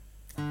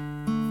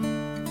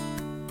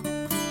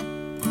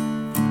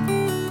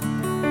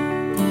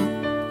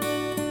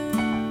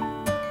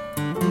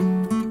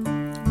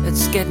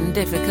getting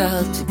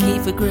difficult to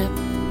keep a grip.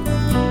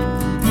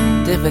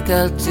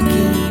 Difficult to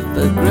keep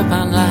a grip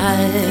on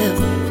life.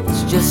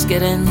 It's just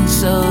getting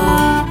so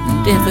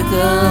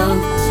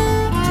difficult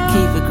to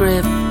keep a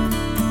grip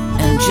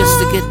and just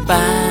to get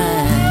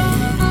by.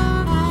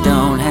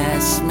 Don't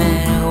ask me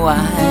why,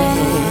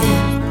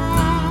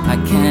 I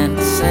can't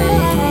say.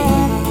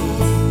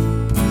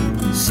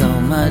 So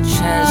much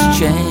has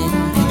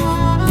changed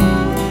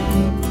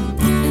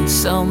in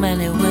so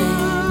many ways.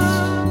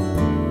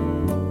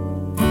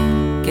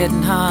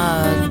 Getting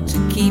hard to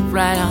keep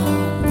right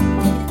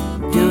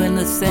on, doing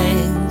the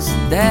things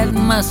that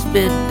must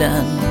be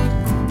done.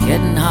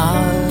 Getting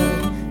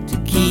hard to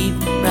keep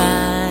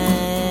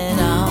right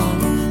on.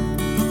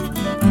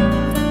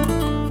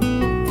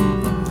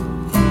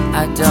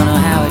 I don't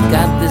know how it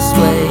got this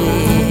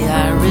way.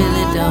 I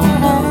really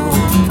don't know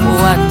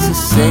what to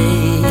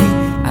say.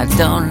 I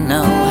don't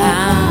know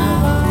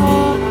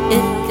how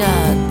it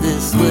got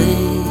this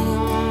way.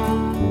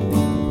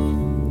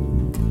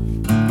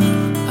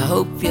 I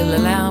hope you'll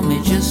allow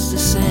me just to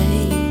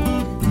say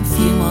a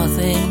few more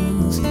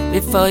things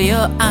before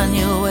you're on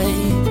your way.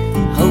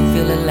 Hope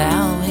you'll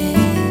allow me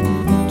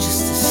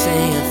just to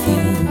say a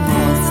few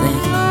more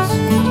things.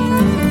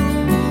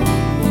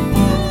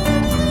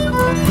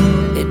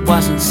 It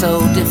wasn't so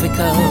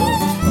difficult,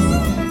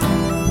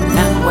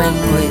 not when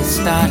we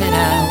started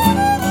out.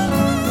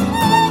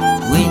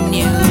 We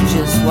knew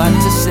just what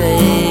to say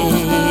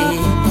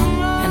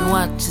and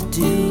what to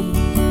do.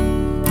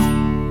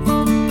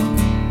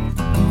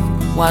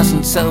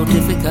 Wasn't so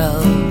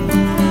difficult,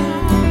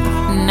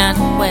 not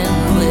when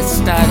we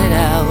started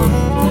out.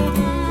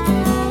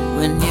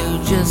 We knew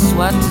just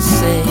what to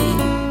say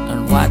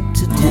and what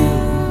to do.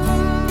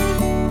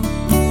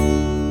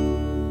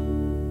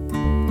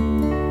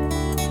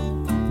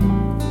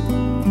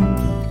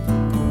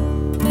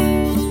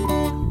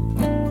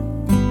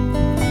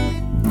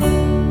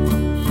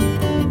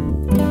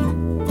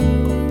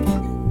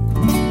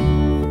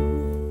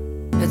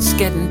 It's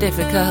getting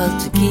difficult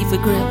to keep a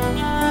grip.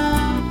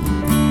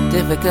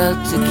 Difficult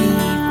to keep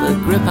a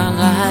grip on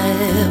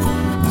life.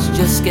 It's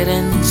just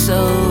getting so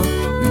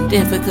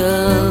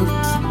difficult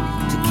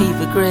to keep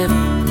a grip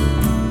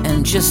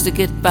and just to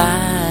get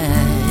by.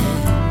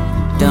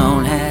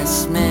 Don't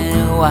ask me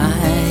why,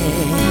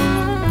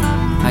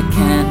 I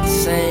can't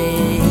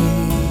say.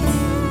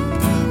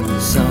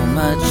 So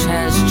much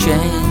has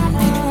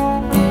changed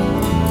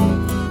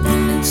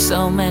in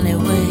so many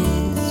ways.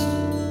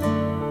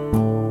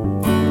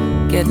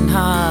 Getting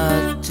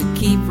hard to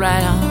keep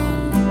right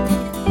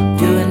on,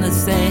 doing the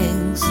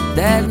things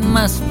that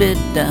must be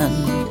done.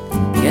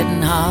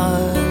 Getting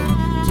hard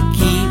to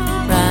keep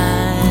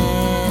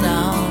right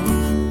on.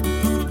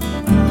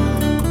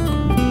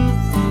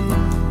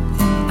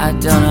 I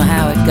don't know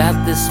how it got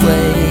this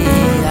way.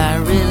 I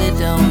really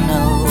don't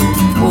know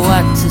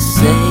what to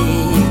say.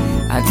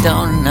 I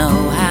don't know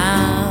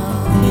how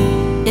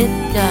it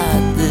got